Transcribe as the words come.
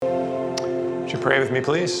Would you pray with me,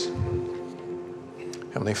 please?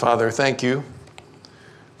 Heavenly Father, thank you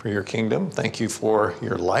for your kingdom. Thank you for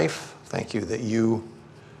your life. Thank you that you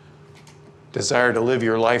desire to live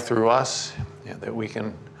your life through us, and that we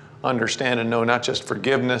can understand and know not just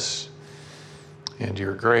forgiveness and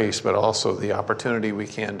your grace, but also the opportunity we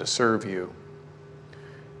can to serve you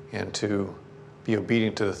and to be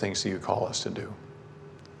obedient to the things that you call us to do.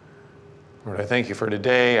 Lord, I thank you for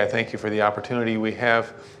today. I thank you for the opportunity we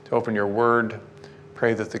have to open your word.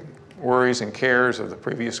 Pray that the worries and cares of the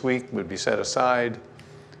previous week would be set aside,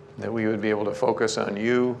 that we would be able to focus on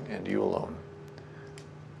you and you alone.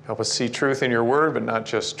 Help us see truth in your word, but not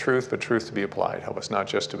just truth, but truth to be applied. Help us not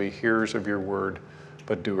just to be hearers of your word,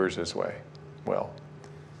 but doers as well.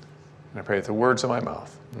 And I pray that the words of my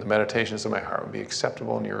mouth and the meditations of my heart would be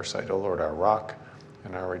acceptable in your sight, O Lord, our rock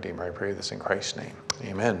and our redeemer. I pray this in Christ's name.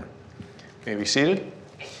 Amen. You may be seated.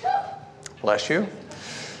 Bless you.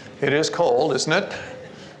 It is cold, isn't it?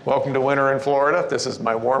 Welcome to winter in Florida. This is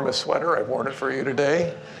my warmest sweater. I've worn it for you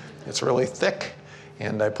today. It's really thick,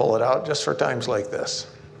 and I pull it out just for times like this.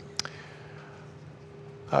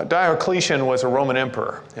 Diocletian was a Roman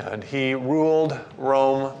emperor, and he ruled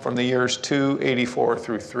Rome from the years 284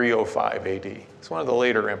 through 305 AD. It's one of the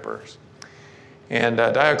later emperors. And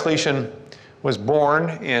Diocletian was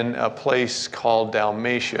born in a place called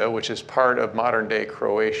Dalmatia, which is part of modern-day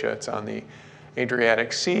Croatia. It's on the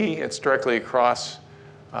Adriatic Sea. It's directly across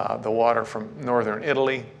the water from northern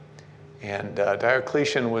Italy. And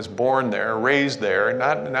Diocletian was born there, raised there,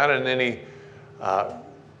 not in any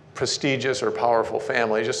prestigious or powerful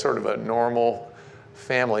family, just sort of a normal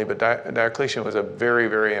family. But Diocletian was a very,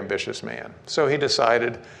 very ambitious man. So he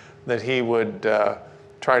decided that he would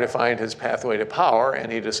try to find his pathway to power,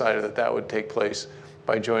 and he decided that that would take place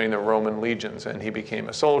by joining the Roman legions. And he became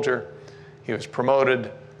a soldier. He was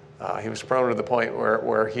promoted. He was promoted to the point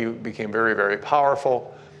where he became very, very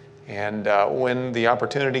powerful. And when the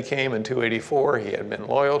opportunity came in 284, he had been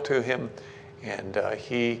loyal to him, and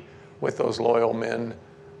he, with those loyal men,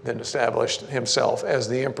 then established himself as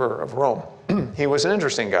the emperor of Rome. He was an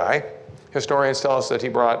interesting guy. Historians tell us that he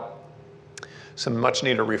brought some much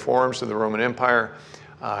needed reforms to the Roman Empire.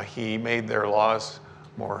 He made their laws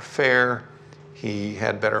more fair. He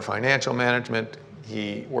had better financial management.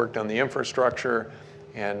 He worked on the infrastructure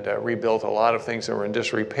and rebuilt a lot of things that were in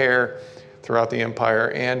disrepair throughout the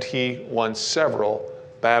empire. And he won several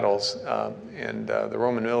battles, and the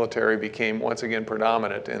Roman military became once again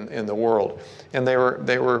predominant in the world. And they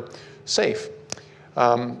were safe,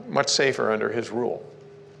 much safer under his rule.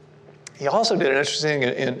 He also did an interesting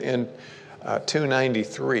thing in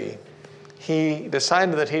 293. He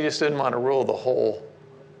decided that he just didn't want to rule the whole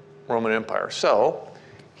Roman Empire. So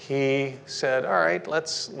he said, all right,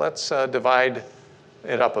 let's divide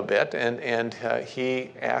it up a bit. And he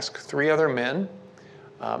asked three other men,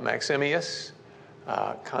 Maximius,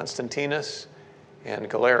 Constantinus, and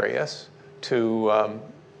Galerius, to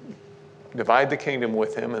divide the kingdom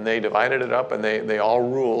with him. And they divided it up, and they all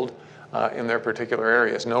ruled in their particular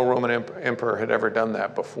areas. No Roman emperor had ever done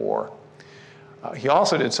that before. He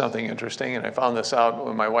also did something interesting, and I found this out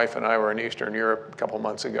when my wife and I were in Eastern Europe a couple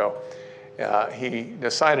months ago. He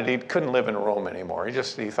decided he couldn't live in Rome anymore. He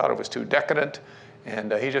thought it was too decadent,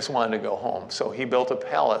 and he just wanted to go home. So he built a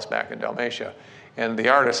palace back in Dalmatia, and the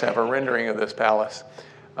artists have a rendering of this palace.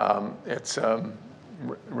 It's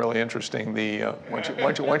really interesting.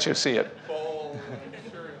 Once you see it,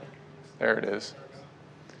 there it is.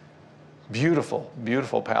 Beautiful,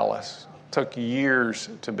 beautiful palace. Took years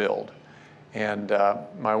to build. And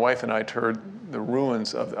my wife and I toured the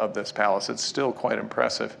ruins of this palace. It's still quite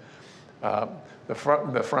impressive. The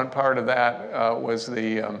front part of that was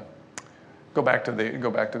the. Go back to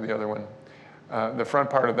the other one. The front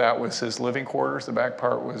part of that was his living quarters. The back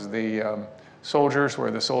part was the soldiers,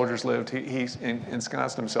 where the soldiers lived. He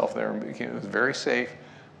ensconced himself there, and it was very safe.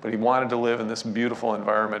 But he wanted to live in this beautiful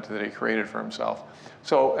environment that he created for himself.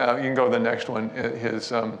 So you can go to the next one.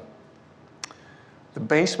 The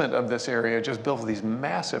basement of this area just built with these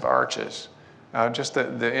massive arches. Just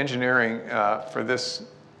the engineering for this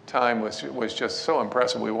time was just so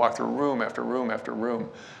impressive. We walked through room after room after room.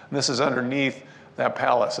 And this is underneath that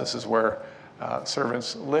palace. This is where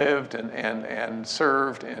servants lived and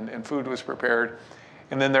served, and food was prepared.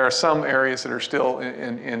 And then there are some areas that are still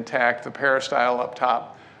intact. The peristyle up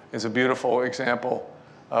top is a beautiful example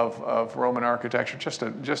of Roman architecture.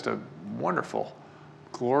 Just a wonderful,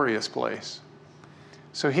 glorious place.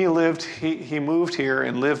 So he moved here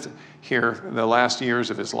and lived here the last years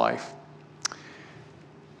of his life.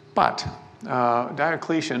 But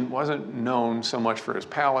Diocletian wasn't known so much for his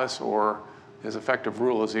palace or his effective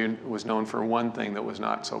rule as he was known for one thing that was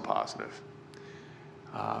not so positive.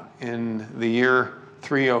 In the year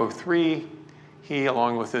 303, he,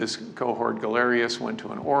 along with his cohort Galerius, went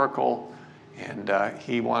to an oracle, and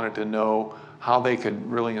he wanted to know how they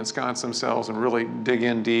could really ensconce themselves and really dig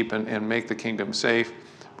in deep and make the kingdom safe,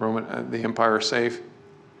 the empire safe.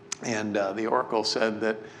 And the oracle said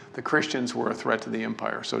that the Christians were a threat to the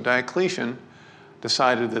empire. So Diocletian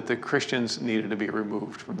decided that the Christians needed to be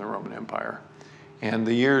removed from the Roman Empire. And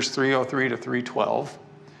the years 303 to 312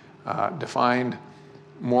 defined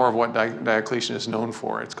more of what Diocletian is known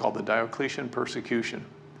for. It's called the Diocletian persecution.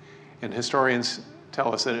 And historians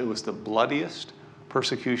tell us that it was the bloodiest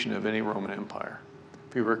persecution of any Roman Empire.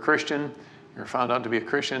 If you were a Christian, you were found out to be a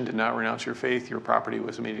Christian, did not renounce your faith, your property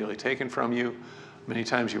was immediately taken from you. Many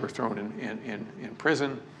times you were thrown in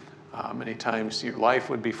prison. Many times your life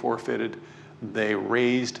would be forfeited. They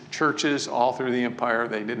razed churches all through the empire.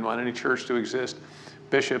 They didn't want any church to exist.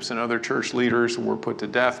 Bishops and other church leaders were put to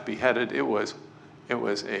death, beheaded. It was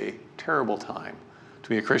a terrible time to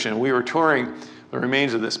be a Christian. We were touring the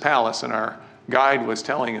remains of this palace, and our guide was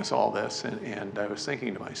telling us all this, and I was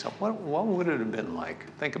thinking to myself, what would it have been like?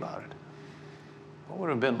 Think about it. What would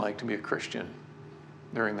it have been like to be a Christian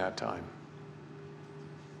during that time?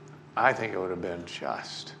 I think it would have been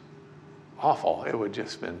just awful. It would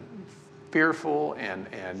just been fearful, and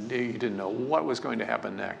you didn't know what was going to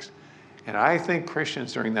happen next. And I think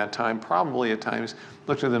Christians during that time probably at times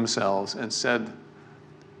looked at themselves and said,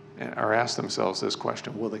 or asked themselves this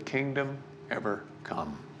question: will the kingdom ever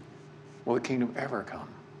come? Will the kingdom ever come?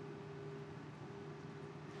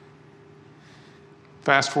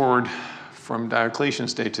 Fast forward from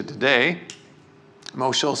Diocletian's day to today,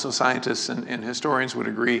 most social scientists and historians would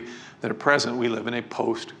agree that at present we live in a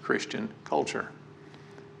post-Christian culture.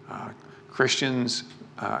 Christians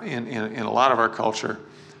in a lot of our culture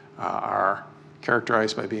are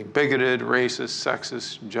characterized by being bigoted, racist,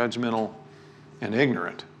 sexist, judgmental, and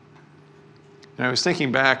ignorant. And I was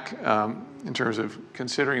thinking back in terms of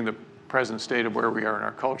considering the present state of where we are in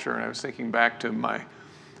our culture, and I was thinking back to my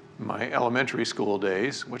elementary school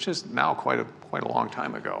days, which is now quite a long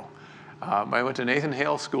time ago. I went to Nathan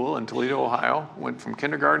Hale School in Toledo, Ohio, went from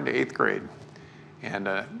kindergarten to 8th grade. And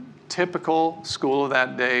a typical school of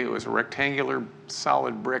that day, it was a rectangular,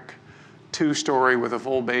 solid brick, 2-story with a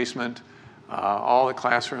full basement, all the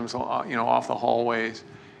classrooms, off the hallways,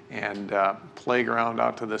 and playground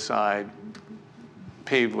out to the side,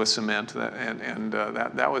 paved with cement,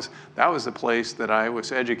 that was the place that I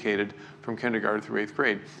was educated from kindergarten through 8th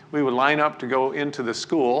grade. We would line up to go into the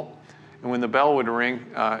school, and when the bell would ring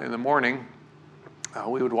in the morning,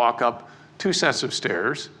 we would walk up 2 sets of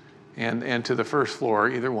stairs and to the first floor,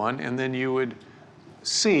 either one, and then you would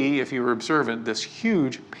see, if you were observant, this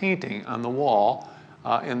huge painting on the wall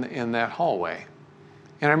in that hallway.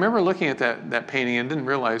 And I remember looking at that painting and didn't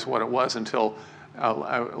realize what it was until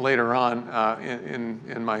later on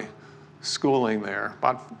in my schooling there.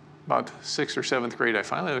 About 6th or 7th grade, I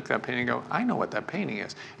finally looked at that painting and go, I know what that painting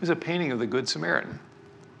is. It was a painting of the Good Samaritan.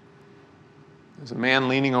 There's a man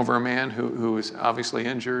leaning over a man who was obviously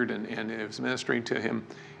injured, and it was ministering to him.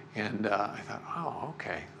 And I thought, oh,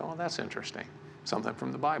 okay, well, that's interesting. Something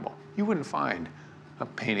from the Bible. You wouldn't find a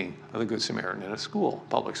painting of the Good Samaritan in a school,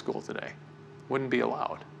 public school today. Wouldn't be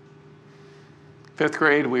allowed. 5th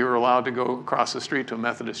grade, we were allowed to go across the street to a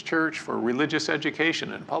Methodist church for religious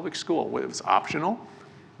education in public school. It was optional.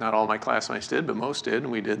 Not all my classmates did, but most did,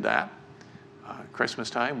 and we did that. Christmas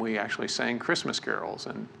time, we actually sang Christmas carols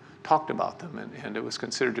and talked about them, and it was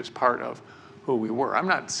considered just part of who we were. I'm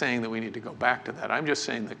not saying that we need to go back to that. I'm just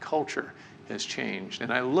saying the culture has changed.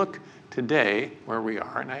 And I look today where we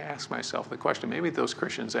are, and I ask myself the question, maybe those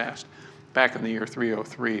Christians asked back in the year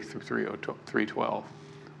 303 through 312,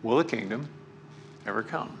 will the kingdom ever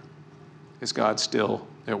come? Is God still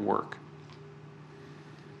at work?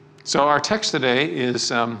 So our text today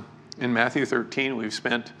is in Matthew 13. We've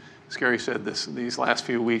spent, as Gary said, these last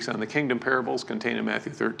few weeks on the kingdom parables contained in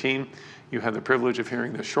Matthew 13. You have the privilege of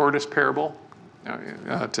hearing the shortest parable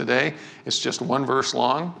today. It's just 1 verse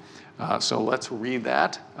long. So let's read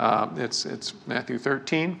that. It's Matthew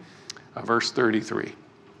 13, verse 33.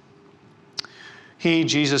 He,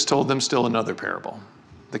 Jesus, told them still another parable.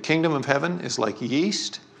 The kingdom of heaven is like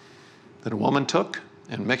yeast that a woman took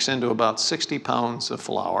and mixed into about 60 pounds of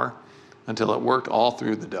flour until it worked all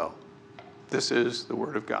through the dough. This is the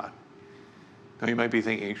word of God. Now you might be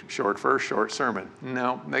thinking, short verse, short sermon.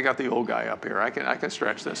 No, they got the old guy up here. I can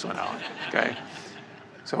stretch this one out, okay?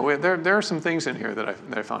 So there are some things in here that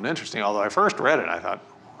I found interesting. Although I first read it, I thought,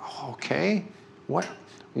 okay,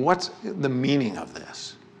 what's the meaning of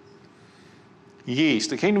this? Yeast.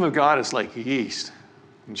 The kingdom of God is like yeast.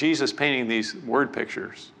 Jesus painting these word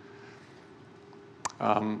pictures.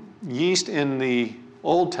 Yeast in the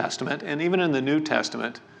Old Testament and even in the New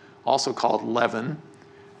Testament, also called leaven,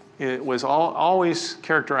 it was always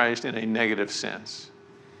characterized in a negative sense.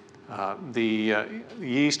 The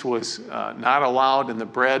yeast was not allowed in the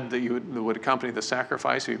bread that would accompany the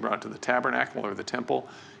sacrifice you brought to the tabernacle or the temple.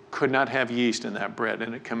 Could not have yeast in that bread.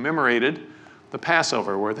 And it commemorated the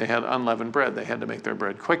Passover, where they had unleavened bread. They had to make their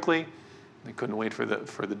bread quickly. They couldn't wait for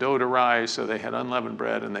the dough to rise, so they had unleavened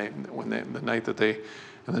bread. And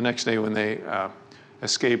the next day when they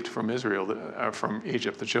escaped from from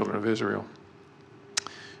Egypt, the children of Israel.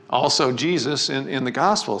 Also, Jesus in the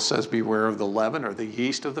Gospel says, beware of the leaven or the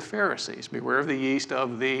yeast of the Pharisees. Beware of the yeast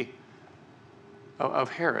of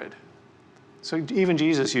Herod. So even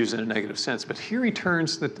Jesus used it in a negative sense. But here he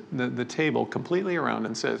turns the table completely around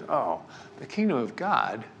and says, oh, the kingdom of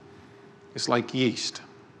God is like yeast.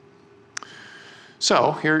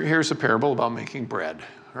 So here's a parable about making bread,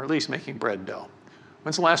 or at least making bread dough.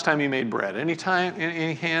 When's the last time you made bread?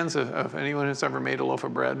 Any hands of anyone who's ever made a loaf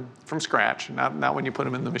of bread from scratch? Not when you put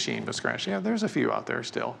them in the machine, but scratch. Yeah, there's a few out there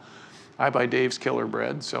still. I buy Dave's Killer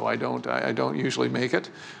Bread, so I don't usually make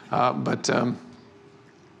it. But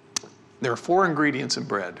there are 4 ingredients in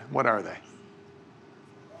bread. What are they?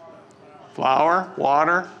 Flour,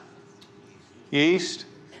 water, yeast.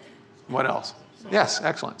 What else? Yes,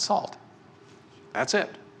 excellent. Salt. That's it.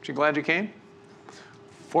 Aren't you glad you came?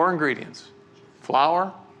 4 ingredients.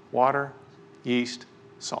 Flour, water, yeast,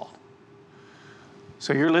 salt.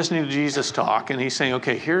 So you're listening to Jesus talk, and he's saying,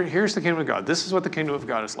 okay, here's the kingdom of God. This is what the kingdom of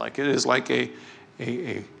God is like. It is like a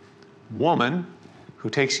woman who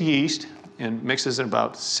takes yeast and mixes in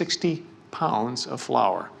about 60 pounds of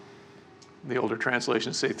flour. The older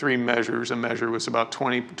translations say 3 measures. A measure was about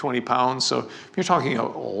 20 pounds. So you're talking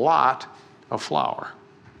a lot of flour.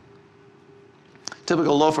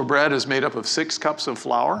 Typical loaf of bread is made up of 6 cups of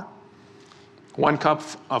flour. 1 cup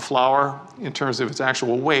of flour, in terms of its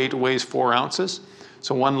actual weight, weighs 4 ounces.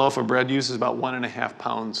 So 1 loaf of bread uses about 1.5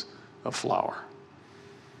 pounds of flour.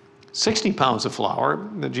 60 pounds of flour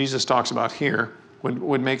that Jesus talks about here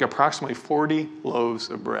would make approximately 40 loaves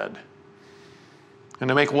of bread. And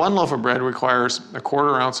to make 1 loaf of bread requires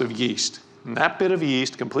 1/4 ounce of yeast. And that bit of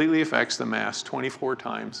yeast completely affects the mass 24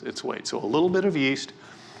 times its weight. So a little bit of yeast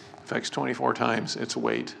affects 24 times its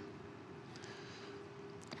weight.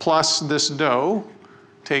 Plus, this dough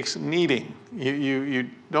takes kneading. You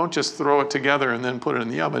don't just throw it together and then put it in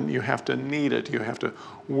the oven. You have to knead it. You have to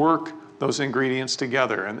work those ingredients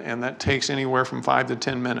together, and that takes anywhere from 5 to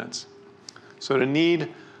 10 minutes. So to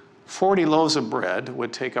knead 40 loaves of bread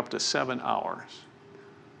would take up to 7 hours.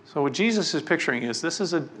 So what Jesus is picturing is this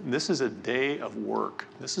is a day of work.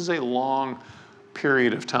 This is a long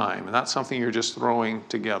period of time, and not something you're just throwing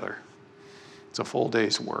together. It's a full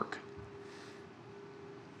day's work.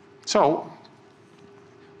 So,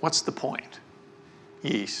 what's the point?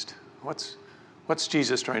 Yeast. What's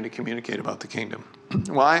Jesus trying to communicate about the kingdom?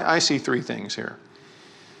 Well, I see 3 things here.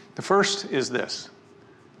 The first is this.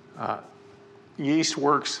 Yeast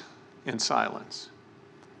works in silence.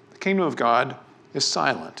 The kingdom of God is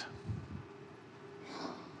silent.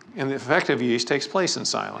 And the effect of yeast takes place in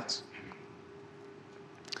silence.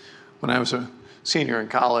 When I was a senior in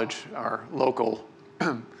college, our local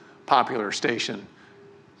popular station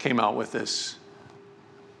came out with this.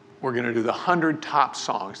 We're going to do the 100 top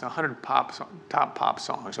songs, the 100 top pop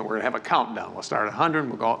songs, and we're going to have a countdown. We'll start at 100 and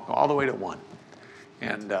we'll go all the way to 1.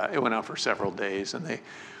 And it went out for several days, and they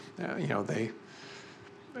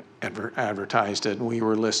advertised it, and we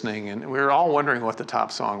were listening, and we were all wondering what the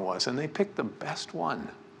top song was. And they picked the best one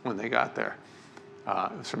when they got there.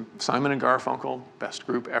 It was from Simon and Garfunkel, best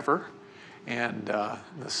group ever. And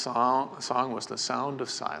the song was The Sound of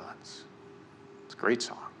Silence. It's a great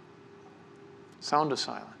song. Sound of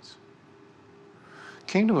Silence.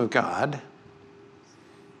 Kingdom of God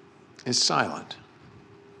is silent.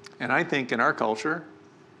 And I think in our culture,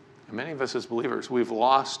 and many of us as believers, we've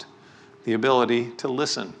lost the ability to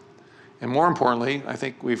listen. And more importantly, I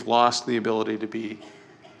think we've lost the ability to be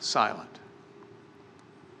silent.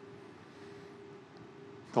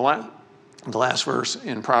 The last verse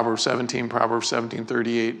in Proverbs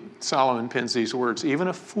 17:38, Solomon pins these words: even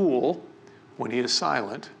a fool, when he is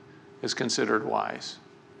silent, is considered wise.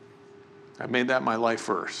 I've made that my life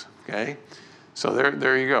verse, okay? So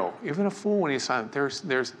there you go. Even a fool, when he's silent,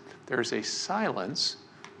 there's a silence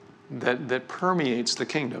that permeates the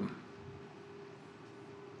kingdom.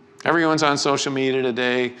 Everyone's on social media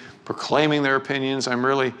today proclaiming their opinions. I'm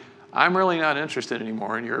really not interested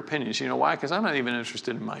anymore in your opinions. You know why? Because I'm not even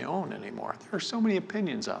interested in my own anymore. There are so many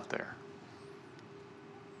opinions out there.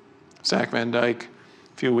 Zach Van Dyke,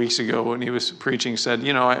 a few weeks ago when he was preaching, said,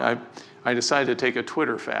 I decided to take a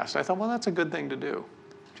Twitter fast. I thought, well, that's a good thing to do.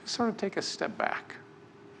 Just sort of take a step back.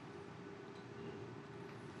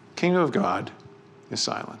 Kingdom of God is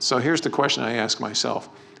silence. So here's the question I ask myself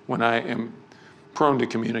when I am prone to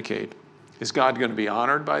communicate. Is God going to be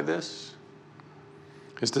honored by this?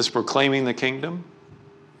 Is this proclaiming the kingdom?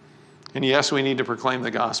 And yes, we need to proclaim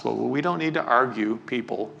the gospel, but we don't need to argue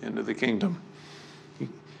people into the kingdom.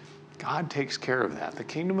 God takes care of that. The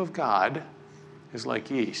kingdom of God is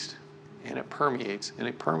like yeast, and it permeates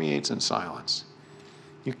in silence.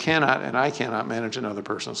 You cannot, and I cannot, manage another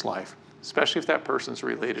person's life, especially if that person's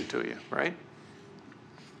related to you, right?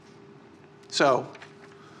 So,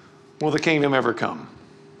 will the kingdom ever come?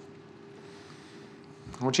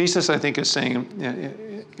 Well, Jesus, I think, is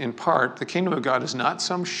saying, in part, the kingdom of God is not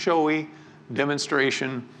some showy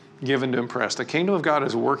demonstration given to impress. The kingdom of God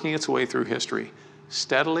is working its way through history,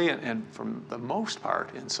 steadily and for the most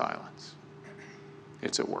part, in silence.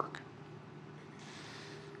 It's at work.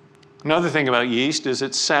 Another thing about yeast is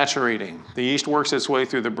it's saturating. The yeast works its way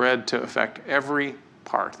through the bread to affect every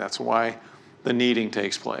part. That's why the kneading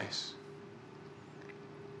takes place.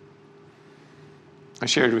 I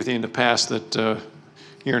shared with you in the past that a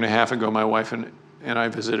year and a half ago, my wife and I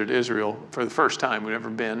visited Israel for the first time. We'd never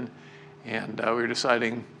been, and we were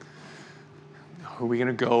deciding who are we going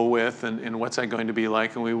to go with and what's that going to be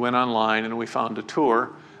like. And we went online and we found a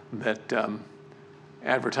tour that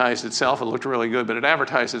advertised itself. It looked really good, but it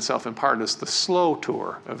advertised itself in part as the slow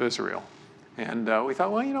tour of Israel. And we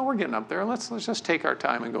thought, well, we're getting up there. Let's just take our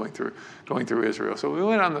time and going through Israel. So we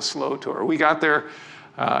went on the slow tour. We got there.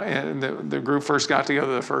 And the group first got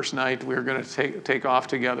together the first night. We were going to take off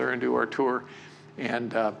together and do our tour.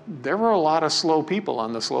 And there were a lot of slow people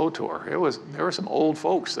on the slow tour. There were some old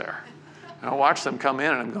folks there. And I watched them come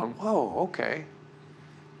in and I'm going, whoa, okay.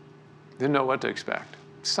 Didn't know what to expect.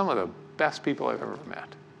 Some of the best people I've ever met.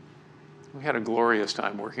 We had a glorious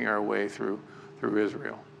time working our way through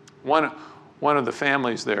Israel. One of the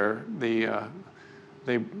families there,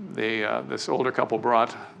 this older couple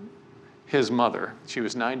brought his mother. She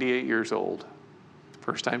was 98 years old.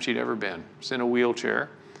 First time she'd ever been. She's in a wheelchair,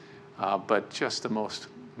 but just the most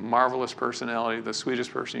marvelous personality, the sweetest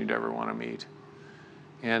person you'd ever want to meet.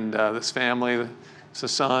 And this family, it's a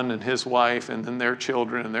son and his wife, and then their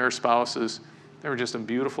children and their spouses. They were just a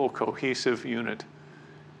beautiful, cohesive unit.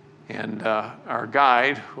 And our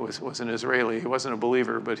guide was an Israeli. He wasn't a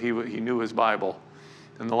believer, but he knew his Bible.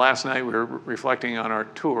 And the last night we were reflecting on our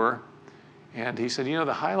tour, and he said,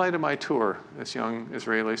 the highlight of my tour, this young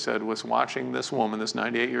Israeli said, was watching this woman, this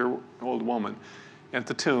 98-year-old woman, at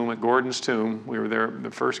the tomb, at Gordon's tomb. We were there,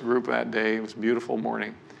 the first group that day. It was a beautiful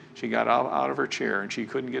morning. She got out of her chair, and she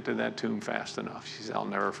couldn't get to that tomb fast enough. She said, I'll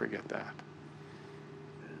never forget that.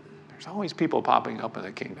 There's always people popping up in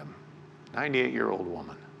the kingdom. 98-year-old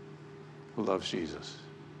woman who loves Jesus.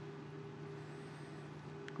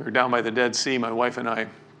 We were down by the Dead Sea, my wife and I,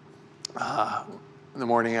 in the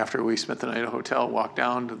morning after we spent the night at a hotel, walked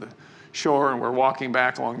down to the shore, and we're walking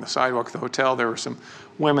back along the sidewalk of the hotel. There were some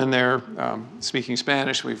women there speaking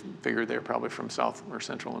Spanish. We figured they were probably from South or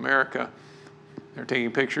Central America. They were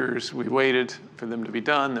taking pictures. We waited for them to be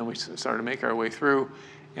done. Then we started to make our way through.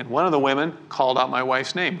 And one of the women called out my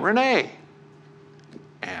wife's name, Renee.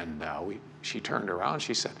 And she turned around.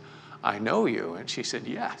 She said, I know you. And she said,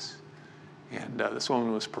 yes. And this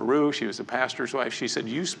woman was Peru. She was a pastor's wife. She said,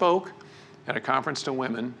 you spoke at a conference to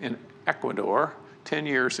women in Ecuador 10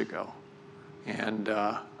 years ago. And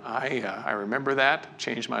I remember that,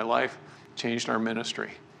 changed my life, changed our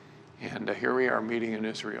ministry. And here we are meeting in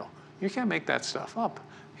Israel. You can't make that stuff up.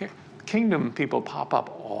 Here, kingdom people pop up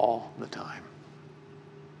all the time.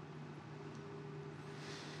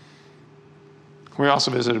 We also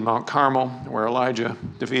visited Mount Carmel, where Elijah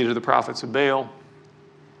defeated the prophets of Baal.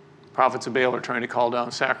 Prophets of Baal are trying to call down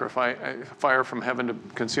fire from heaven to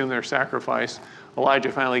consume their sacrifice.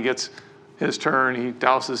 Elijah finally gets his turn. He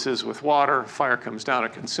douses his with water. Fire comes down.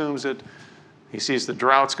 It consumes it. He sees the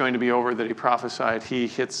drought's going to be over that he prophesied. He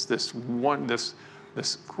hits this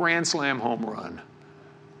grand slam home run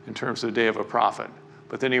in terms of the day of a prophet.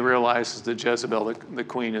 But then he realizes that Jezebel, the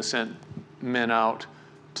queen, has sent men out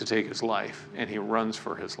to take his life, and he runs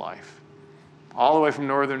for his life. All the way from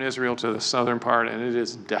northern Israel to the southern part, and it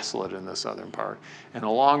is desolate in the southern part. And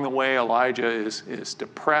along the way, Elijah is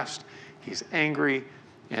depressed, he's angry,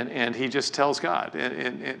 and he just tells God,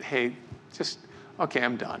 hey, okay,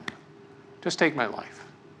 I'm done. Just take my life.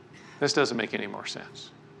 This doesn't make any more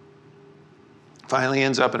sense. Finally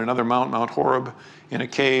ends up in another mountain, Mount Horeb, in a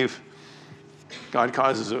cave. God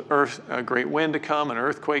causes a great wind to come, an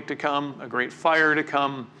earthquake to come, a great fire to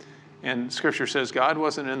come, And Scripture says God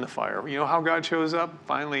wasn't in the fire. You know how God shows up?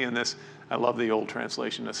 Finally in this, I love the old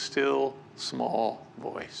translation, a still, small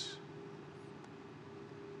voice.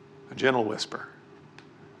 A gentle whisper.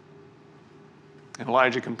 And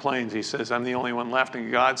Elijah complains. He says, I'm the only one left.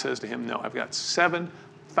 And God says to him, no, I've got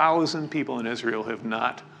 7,000 people in Israel who have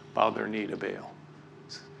not bowed their knee to Baal.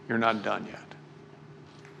 You're not done yet.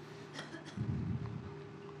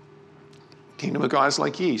 Kingdom of God is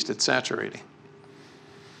like yeast. It's saturating.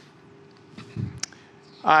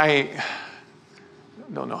 I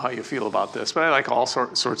don't know how you feel about this, but I like all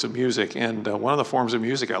sorts of music. And one of the forms of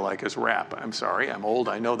music I like is rap. I'm sorry, I'm old.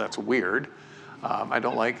 I know that's weird. I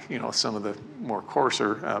don't like, some of the more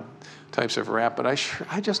coarser types of rap, but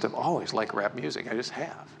I just have always liked rap music. I just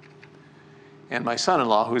have. And my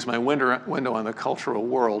son-in-law, who's my window on the cultural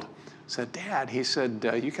world, said, Dad, he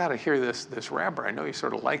said, you got to hear this rapper. I know you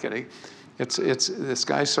sort of like it. It's this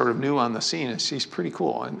guy's sort of new on the scene. He's pretty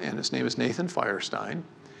cool, and his name is Nathan Firestein.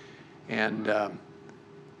 And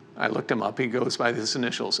I looked him up. He goes by his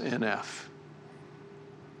initials, NF.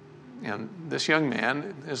 And this young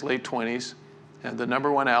man, in his late 20s, had the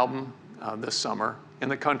 #1 album this summer in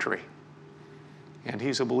the country. And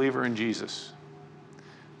he's a believer in Jesus.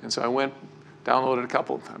 And so I went, downloaded a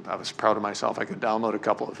couple. I was proud of myself. I could download a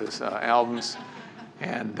couple of his albums.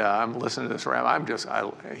 And I'm listening to this rap.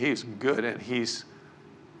 He's good, and he's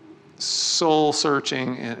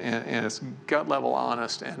soul-searching, and it's gut-level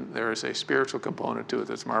honest, and there is a spiritual component to it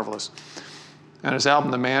that's marvelous. And his album,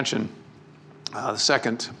 The Mansion, the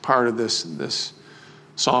second part of this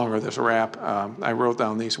song or this rap, I wrote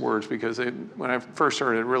down these words because when I first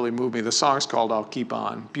heard it, it really moved me. The song's called I'll Keep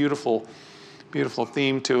On. Beautiful, beautiful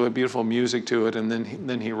theme to it, beautiful music to it, and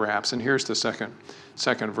then he raps. And here's the second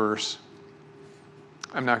verse.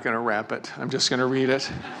 I'm not going to rap it. I'm just going to read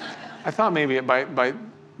it. I thought maybe by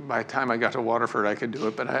the time I got to Waterford I could do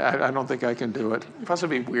it, but I don't think I can do it. Plus it'd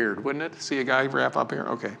be weird, wouldn't it? See a guy rap up here?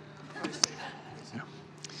 Okay. Yeah.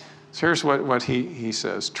 So here's what he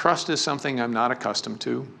says. Trust is something I'm not accustomed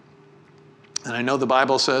to. And I know the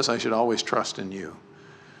Bible says I should always trust in you.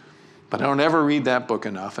 But I don't ever read that book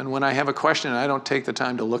enough. And when I have a question, I don't take the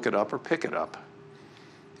time to look it up or pick it up.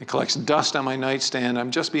 It collects dust on my nightstand. I'm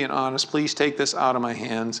just being honest. Please take this out of my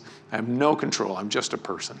hands. I have no control. I'm just a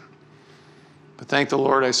person. But thank the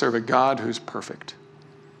Lord, I serve a God who's perfect.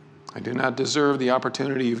 I do not deserve the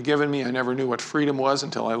opportunity you've given me. I never knew what freedom was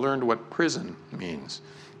until I learned what prison means.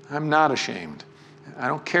 I'm not ashamed. I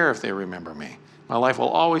don't care if they remember me. My life will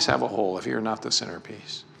always have a hole if you're not the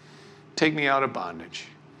centerpiece. Take me out of bondage.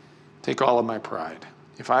 Take all of my pride.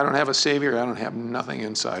 If I don't have a Savior, I don't have nothing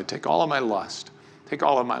inside. Take all of my lust. Take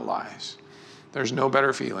all of my lies. There's no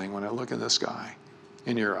better feeling when I look in the sky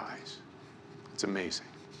in your eyes. It's amazing.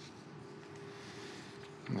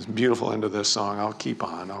 And this beautiful end of this song, I'll keep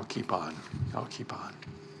on, I'll keep on, I'll keep on.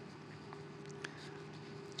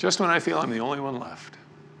 Just when I feel I'm the only one left,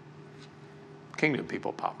 kingdom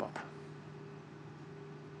people pop up.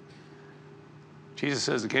 Jesus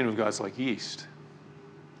says the kingdom of God is like yeast,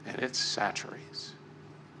 and it saturates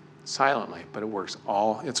silently, but it works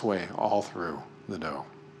all its way all through the dough.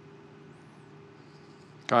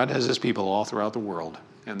 God has his people all throughout the world,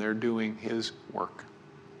 and they're doing his work.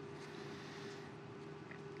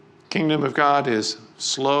 Kingdom of God is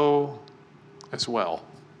slow as well.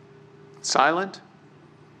 Silent,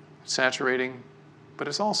 saturating, but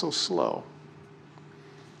it's also slow.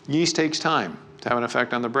 Yeast takes time to have an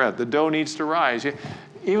effect on the bread. The dough needs to rise.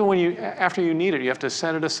 Even after you knead it, you have to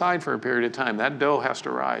set it aside for a period of time. That dough has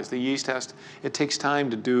to rise. The yeast it takes time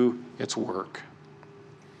to do its work.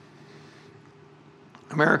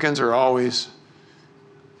 Americans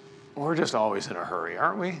we're just always in a hurry,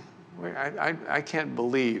 aren't we? I can't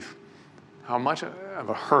believe how much of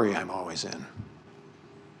a hurry I'm always in.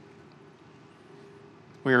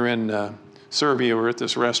 We were in Serbia. We were at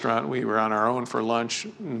this restaurant. We were on our own for lunch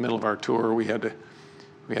in the middle of our tour. We had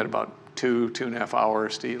about 2.5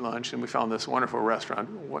 hours to eat lunch, and we found this wonderful restaurant.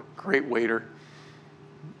 What great waiter,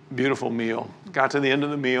 beautiful meal. Got to the end of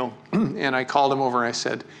the meal, and I called him over and I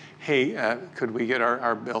said, hey, could we get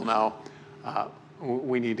our bill now?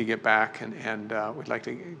 We need to get back, and we'd like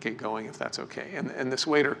to get going if that's okay. And this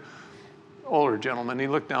waiter, older gentleman, he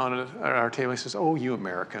looked down at our table. He says, oh, you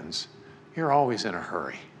Americans, you're always in a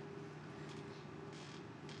hurry.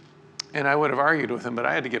 And I would have argued with him, but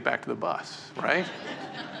I had to get back to the bus, right?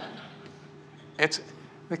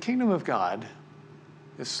 The kingdom of God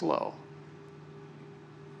is slow.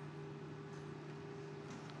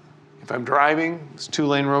 If I'm driving, it's a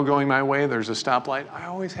 2-lane road going my way, there's a stoplight, I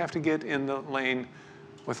always have to get in the lane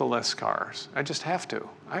with the less cars. I just have to.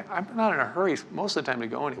 I'm not in a hurry most of the time to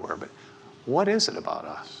go anywhere, but what is it about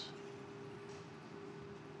us?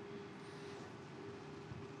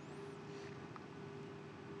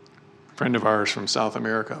 friend of ours from South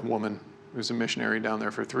America, a woman who was a missionary down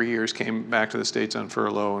there for 3 years, came back to the States on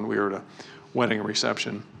furlough, and we were at a wedding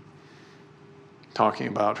reception talking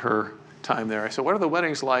about her time there. I said, what are the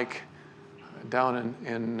weddings like down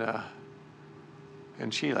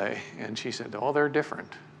in Chile? And she said, oh, they're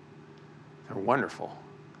different. They're wonderful.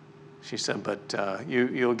 She said, but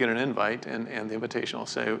you'll get an invite, and the invitation will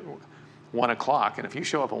say 1 o'clock, and if you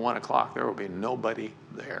show up at 1 o'clock, there will be nobody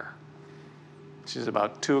there. She said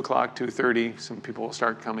about 2 o'clock, 2:30, some people will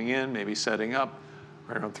start coming in, maybe setting up.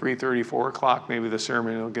 Around 3:30, 4 o'clock, maybe the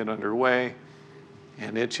ceremony will get underway.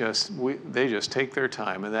 And they just take their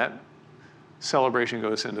time, and that celebration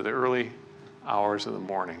goes into the early hours of the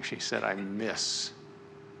morning. She said, I miss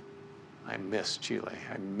Chile.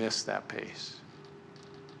 I miss that pace.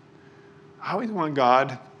 I always want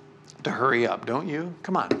God to hurry up, don't you?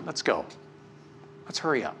 Come on, let's go. Let's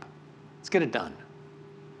hurry up. Let's get it done.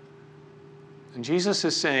 And Jesus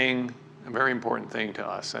is saying a very important thing to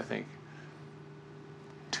us, I think.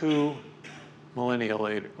 2 millennia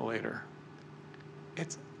later,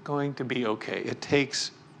 it's going to be okay. It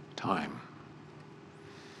takes time.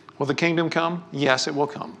 Will the kingdom come? Yes, it will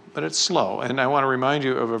come, but it's slow. And I want to remind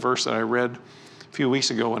you of a verse that I read a few weeks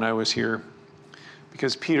ago when I was here,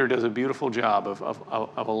 because Peter does a beautiful job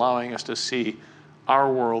of allowing us to see our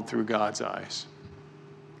world through God's eyes.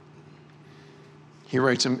 He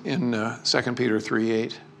writes in 2 Peter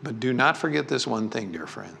 3:8, but do not forget this one thing, dear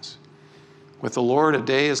friends. With the Lord, a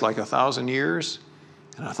day is like 1,000 years,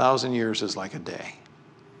 and 1,000 years is like a day.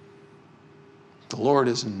 The Lord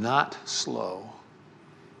is not slow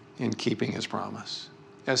in keeping his promise,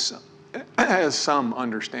 as some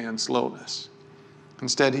understand slowness.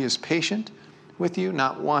 Instead, he is patient with you,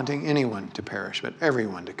 not wanting anyone to perish, but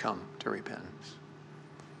everyone to come to repentance.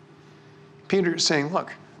 Peter is saying,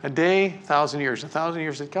 look, a day, 1,000 years. 1,000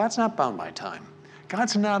 years, God's not bound by time.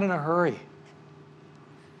 God's not in a hurry.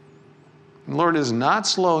 The Lord is not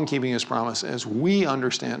slow in keeping his promise as we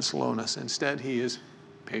understand slowness. Instead, he is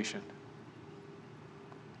patient.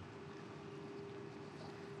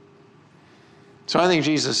 So I think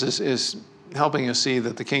Jesus is helping us see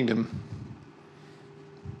that the kingdom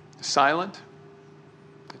is silent,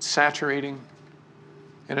 it's saturating,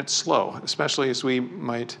 and it's slow, especially as we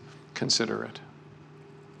might consider it.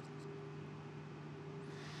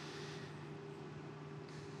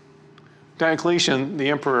 Diocletian, the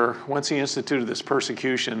emperor, once he instituted this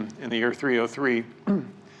persecution in the year 303,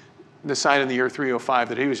 decided in the year 305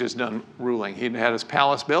 that he was just done ruling. He'd had his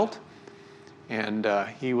palace built, and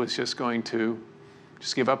he was just going to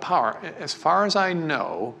just give up power. As far as I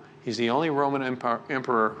know, he's the only Roman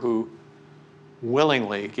emperor who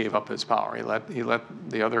willingly gave up his power. He let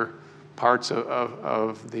the other parts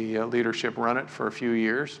of the leadership run it for a few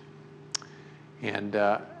years.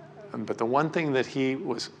 But the one thing that he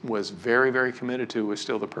was very, very committed to was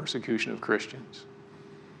still the persecution of Christians.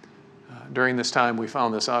 During this time, we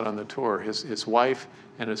found this out on the tour. His wife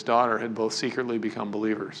and his daughter had both secretly become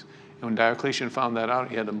believers. And when Diocletian found that out,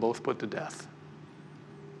 he had them both put to death.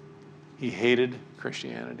 He hated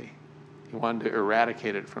Christianity. He wanted to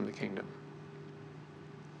eradicate it from the kingdom.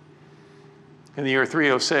 In the year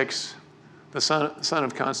 306, the son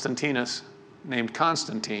of Constantinus, named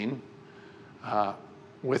Constantine,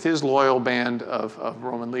 with his loyal band of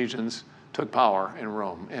Roman legions, took power in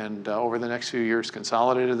Rome, and over the next few years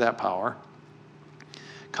consolidated that power.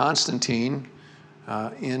 Constantine,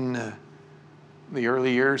 in the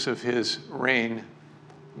early years of his reign,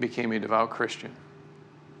 became a devout Christian.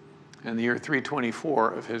 In the year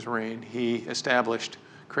 324 of his reign, he established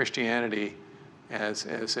Christianity as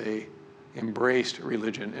a embraced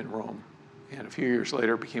religion in Rome, and a few years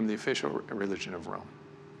later became the official religion of Rome.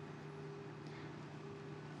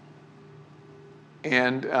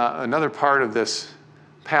 And another part of this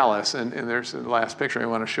palace, and there's the last picture I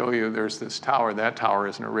want to show you, there's this tower. That tower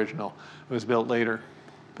isn't original. It was built later.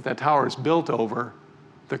 But that tower is built over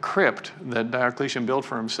the crypt that Diocletian built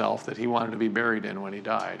for himself that he wanted to be buried in when he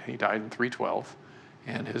died. He died in 312,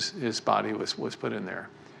 and his body was put in there.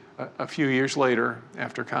 A few years later,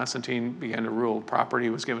 after Constantine began to rule, property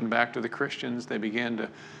was given back to the Christians. They began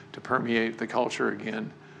to permeate the culture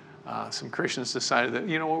again. Some Christians decided that,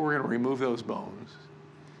 you know what, we're going to remove those bones,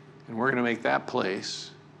 and we're going to make that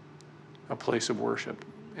place a place of worship.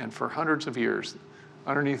 And for hundreds of years,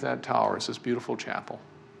 underneath that tower is this beautiful chapel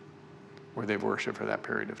where they've worshiped for that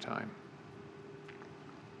period of time.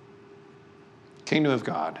 Kingdom of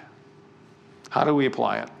God. How do we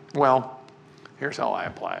apply it? Well, here's how I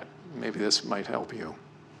apply it. Maybe this might help you.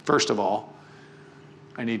 First of all,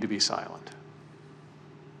 I need to be silent.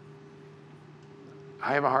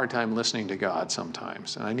 I have a hard time listening to God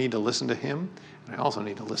sometimes, and I need to listen to him, and I also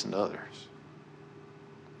need to listen to others.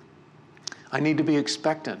 I need to be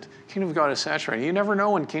expectant. Kingdom of God is saturated. You never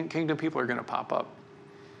know when kingdom people are going to pop up.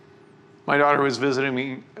 My daughter was visiting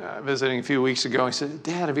me a few weeks ago. He said,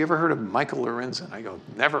 "Dad, have you ever heard of Michael Lorenzen?" I go,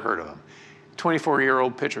 "Never heard of him."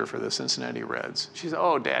 24-year-old pitcher for the Cincinnati Reds. She said,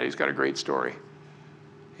 "Oh, Dad, he's got a great story."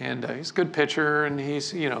 And he's a good pitcher, and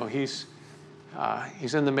he's in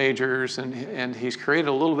the majors, and he's created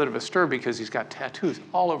a little bit of a stir because he's got tattoos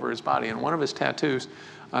all over his body. And one of his tattoos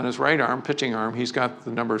on his right arm, pitching arm, he's got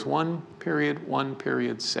the numbers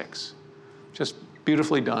 1.1.6. Just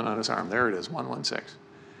beautifully done on his arm. There it is, 116.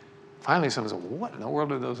 Finally, someone said, "What in the world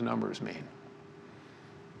do those numbers mean?"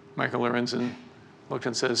 Michael Lorenzen looked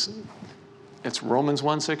and says, "It's Romans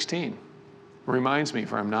 1:16. Reminds me,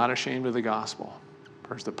 for I'm not ashamed of the gospel.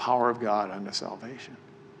 For it's the power of God unto salvation."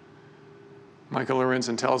 Michael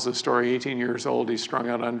Lorenzen tells the story, 18 years old, he's strung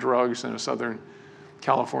out on drugs in a Southern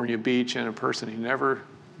California beach, and a person he never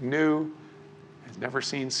knew, has never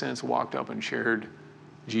seen since, walked up and shared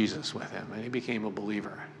Jesus with him, and he became a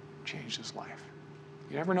believer, changed his life.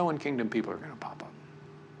 You never know when kingdom people are going to pop up.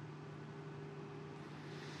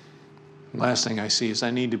 Last thing I see is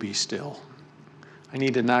I need to be still. I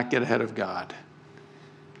need to not get ahead of God.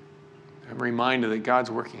 I'm reminded that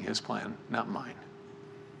God's working his plan, not mine.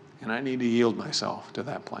 And I need to yield myself to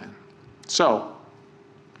that plan. So,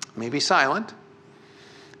 it may be silent,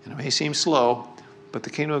 and it may seem slow, but the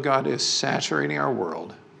kingdom of God is saturating our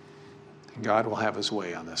world, and God will have his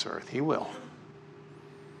way on this earth. He will.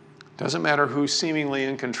 Doesn't matter who's seemingly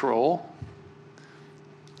in control.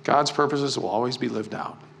 God's purposes will always be lived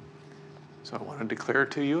out. So I want to declare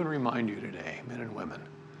to you and remind you today, men and women,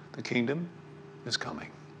 the kingdom is coming.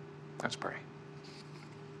 Let's pray.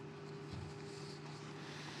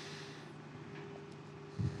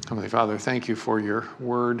 Heavenly Father, thank you for your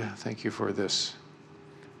word. Thank you for this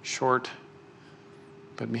short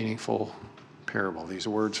but meaningful parable, these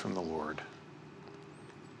words from the Lord.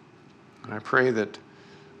 And I pray that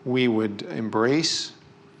we would embrace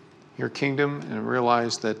your kingdom and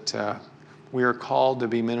realize that we are called to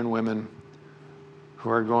be men and women who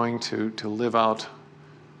are going to live out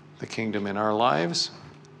the kingdom in our lives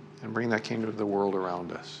and bring that kingdom to the world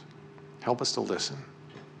around us. Help us to listen.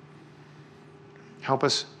 Help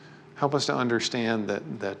us to understand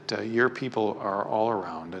that your people are all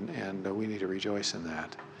around, and we need to rejoice in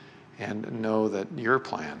that and know that your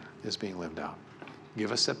plan is being lived out.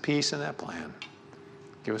 Give us that peace in that plan.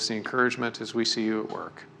 Give us the encouragement as we see you at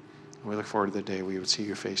work. And we look forward to the day we would see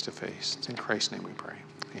you face to face. It's in Christ's name we pray.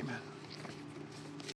 Amen.